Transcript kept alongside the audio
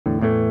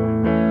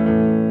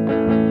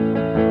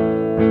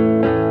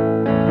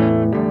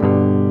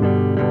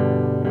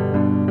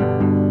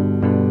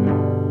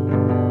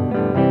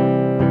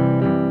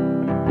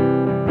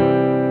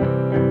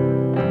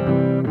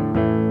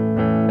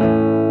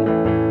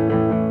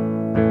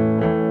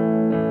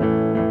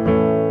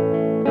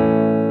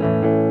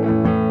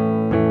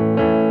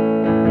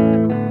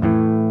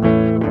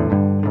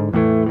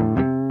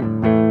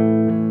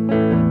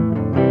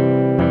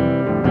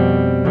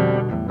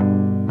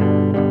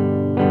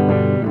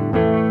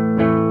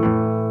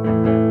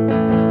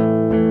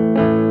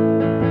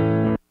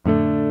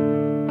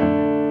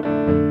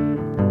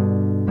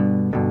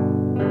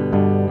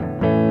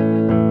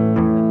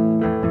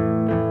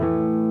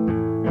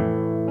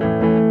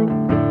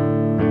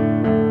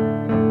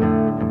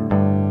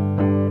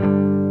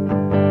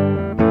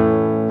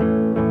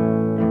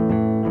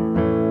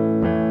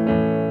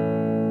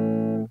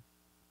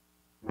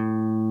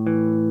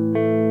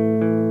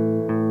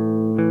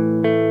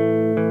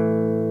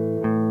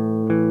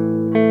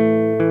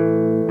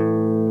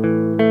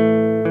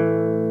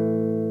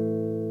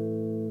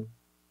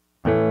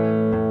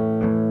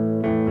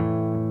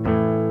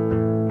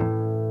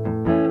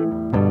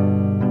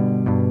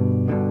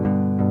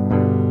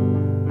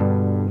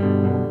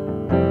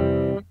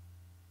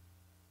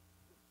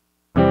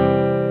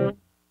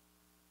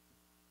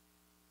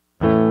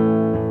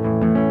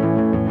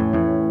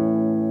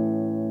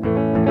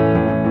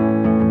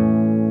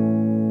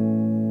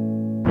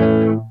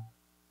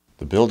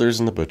Builders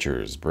and the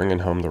Butchers, Bringing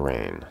Home the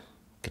Rain.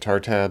 Guitar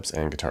tabs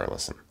and guitar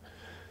lesson.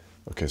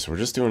 Okay, so we're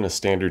just doing a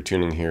standard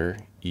tuning here,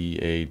 E,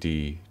 A,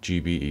 D, G,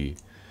 B, E.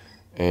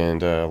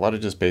 And a lot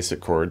of just basic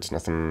chords,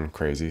 nothing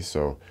crazy.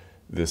 So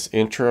this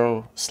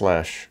intro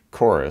slash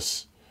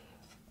chorus,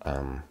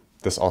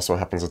 this also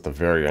happens at the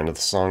very end of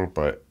the song,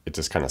 but it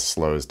just kind of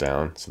slows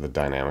down. So the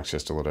dynamic's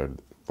just a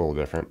little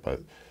different. But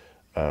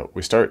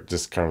we start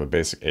just kind of a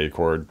basic A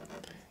chord.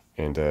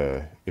 And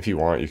if you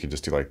want, you could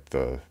just do like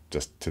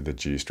just to the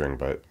G string,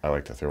 but I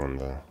like to throw in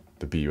the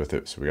B with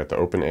it. So we got the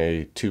open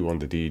A, 2 on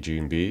the D, G,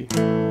 and B.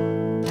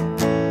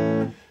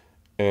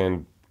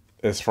 And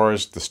as far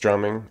as the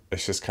strumming,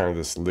 it's just kind of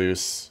this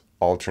loose,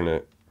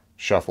 alternate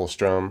shuffle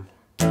strum.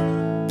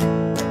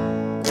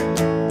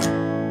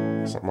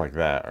 Something like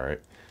that, all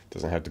right?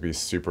 Doesn't have to be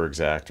super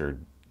exact or,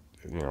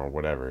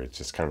 whatever. It's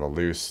just kind of a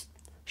loose,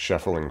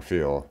 shuffling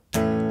feel.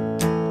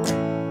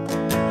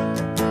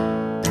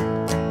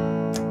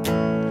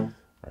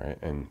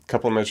 And a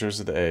couple measures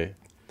of the A.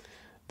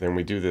 Then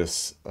we do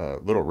this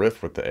little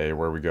riff with the A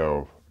where we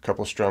go a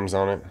couple strums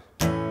on it.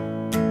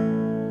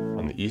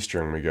 On the E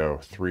string we go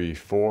 3,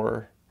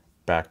 4,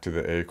 back to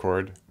the A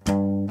chord.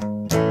 Then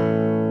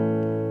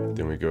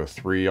we go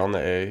 3 on the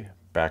A,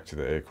 back to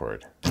the A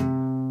chord.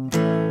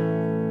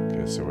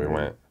 Okay, so we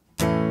went.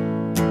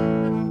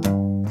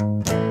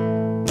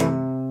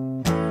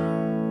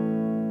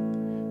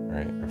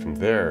 Alright, and from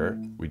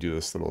there we do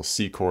this little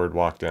C chord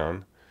walk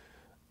down.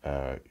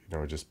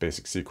 Just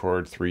basic C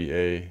chord,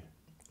 3A,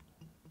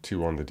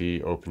 2 on the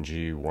D, open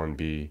G, 1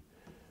 B.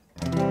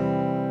 Alright,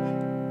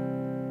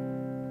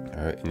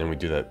 and then we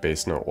do that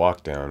bass note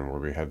walk down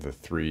where we have the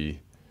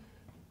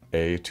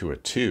 3A to a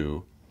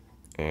 2,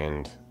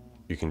 and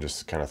you can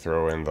just kind of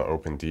throw in the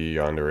open D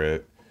under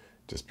it.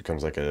 Just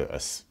becomes like a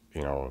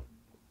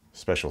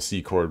special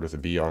C chord with a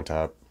B on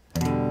top.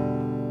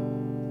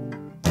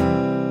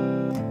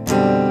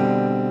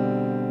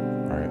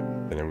 Alright,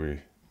 and then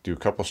we do a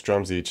couple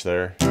strums each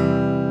there.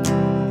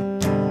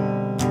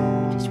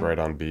 Just right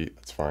on beat,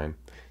 that's fine.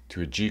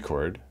 To a G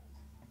chord.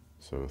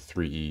 So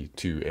 3E,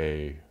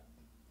 2A,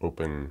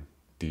 open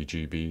D,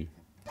 G, B.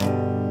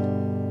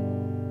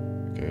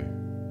 Okay,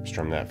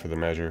 strum that for the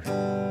measure.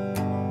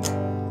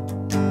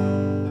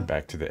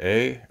 Back to the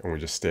A, and we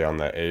just stay on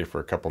that A for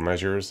a couple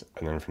measures,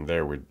 and then from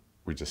there we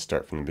just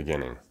start from the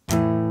beginning.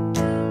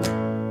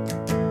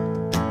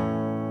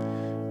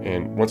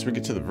 And once we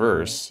get to the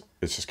verse,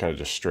 it's just kind of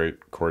just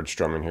straight chord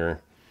strumming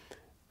here.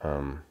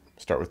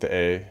 Start with the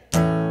A.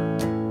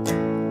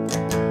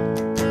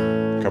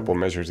 A couple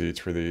measures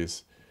each for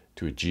these.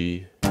 To a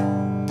G.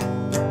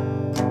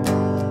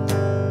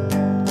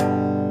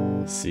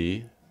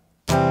 C.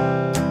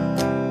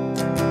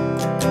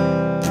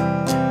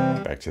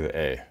 Back to the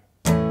A.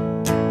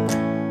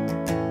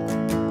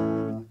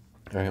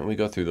 Alright, we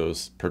go through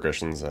those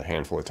progressions a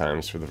handful of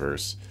times for the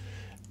verse.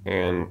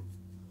 And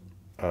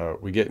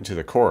we get into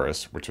the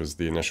chorus, which was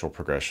the initial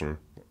progression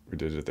we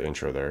did at the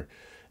intro there.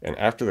 And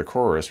after the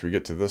chorus, we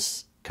get to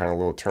this kind of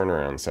little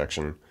turnaround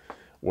section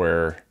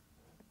where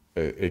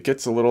it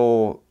gets a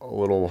little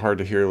hard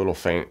to hear, a little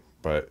faint,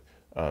 but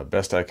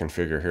best I can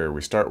figure here,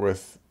 we start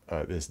with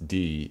this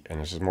D, and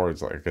it's just more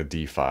like a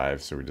D5,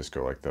 so we just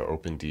go like the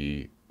open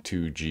D,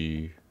 2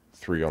 G,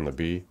 3 on the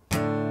B.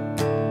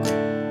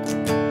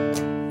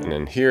 And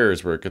then here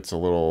is where it gets a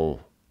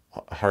little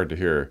hard to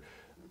hear.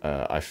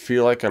 I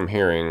feel like I'm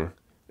hearing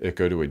it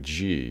go to a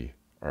G,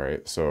 all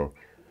right, so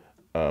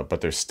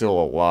but there's still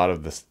a lot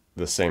of the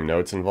same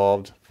notes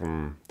involved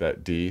from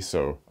that D,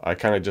 so I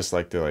kind of just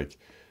like to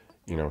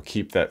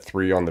keep that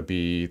 3 on the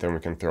B, then we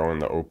can throw in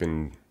the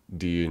open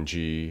D and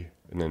G,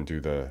 and then do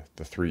the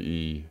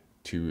 3E,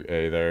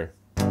 2A there.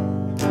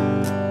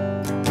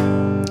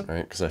 All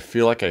right, because I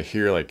feel like I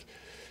hear like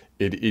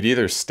it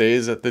either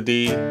stays at the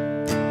D,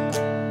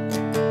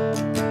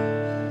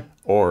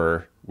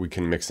 or we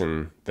can mix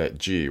in that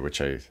G, which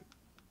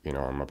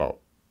I'm about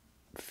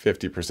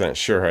 50%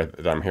 sure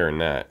that I'm hearing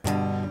that.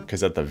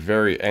 Because at the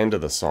very end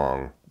of the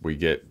song, we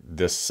get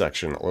this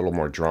section a little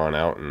more drawn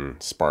out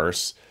and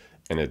sparse,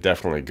 and it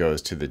definitely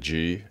goes to the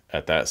G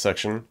at that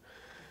section.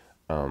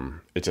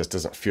 It just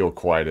doesn't feel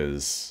quite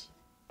as,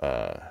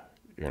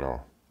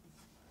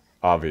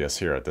 obvious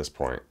here at this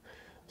point.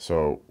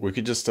 So we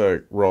could just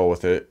roll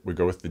with it. We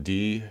go with the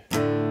D.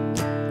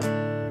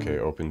 Okay,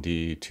 open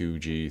D, 2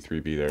 G, 3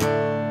 B there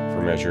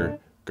for measure.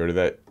 Go to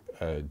that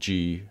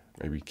G.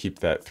 Maybe keep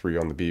that 3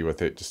 on the B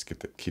with it. Just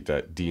keep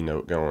that D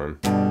note going.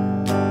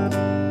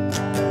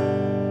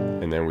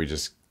 And then we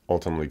just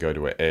ultimately go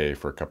to an A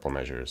for a couple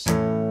measures. All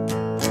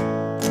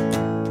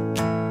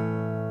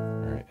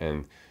right,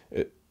 and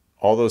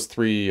all those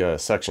 3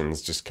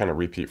 sections just kind of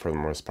repeat for the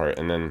most part.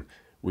 And then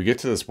we get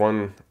to this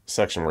one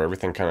section where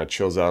everything kind of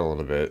chills out a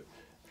little bit,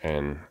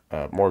 and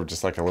more of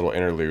just like a little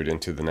interlude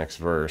into the next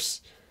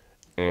verse.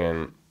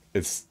 And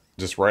it's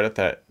just right at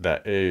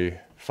that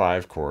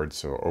A5 chord,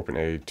 so open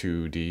A,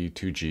 2 D,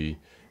 2 G,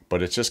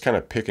 but it's just kind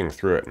of picking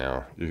through it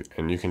now.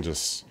 And you can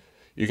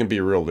be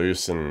real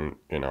loose and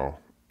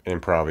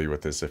improv-y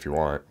with this if you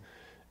want.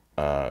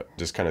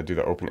 just kind of do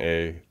the open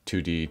A,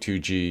 2D,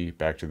 2G,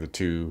 back to the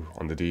 2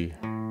 on the D.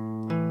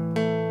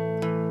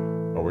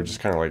 Or we're just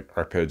kind of like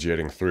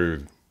arpeggiating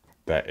through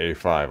that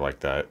A5 like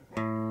that.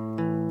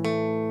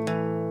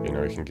 You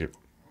know, you can get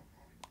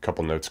a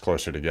couple notes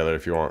closer together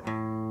if you want.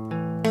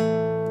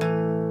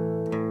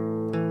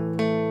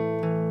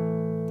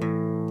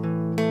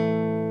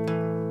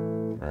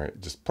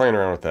 Alright, just playing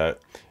around with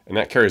that. And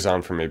that carries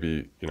on for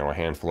maybe, you know, a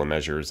handful of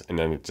measures, and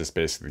then it just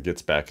basically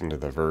gets back into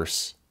the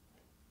verse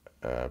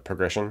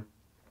progression.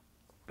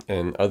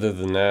 And other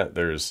than that,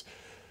 there's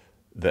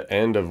the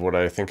end of what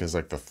I think is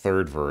like the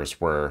third verse,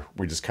 where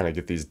we just kind of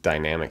get these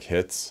dynamic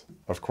hits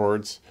of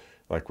chords.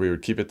 Like we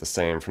would keep it the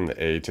same from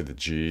the A to the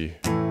G,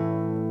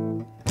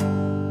 and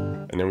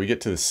then we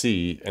get to the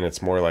C, and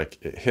it's more like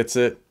it hits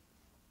it,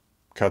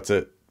 cuts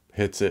it,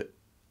 hits it,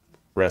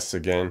 rests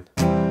again.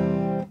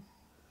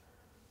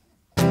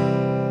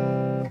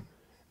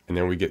 And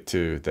then we get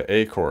to the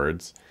A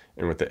chords,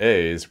 and with the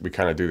A's, we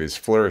kind of do these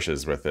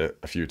flourishes with it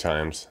a few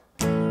times.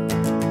 And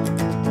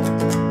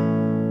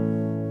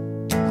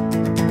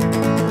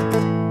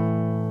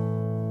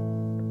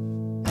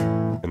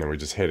then we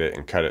just hit it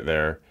and cut it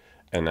there.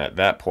 And at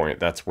that point,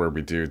 that's where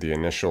we do the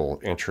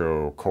initial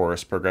intro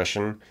chorus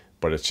progression,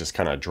 but it's just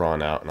kind of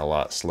drawn out and a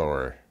lot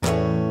slower.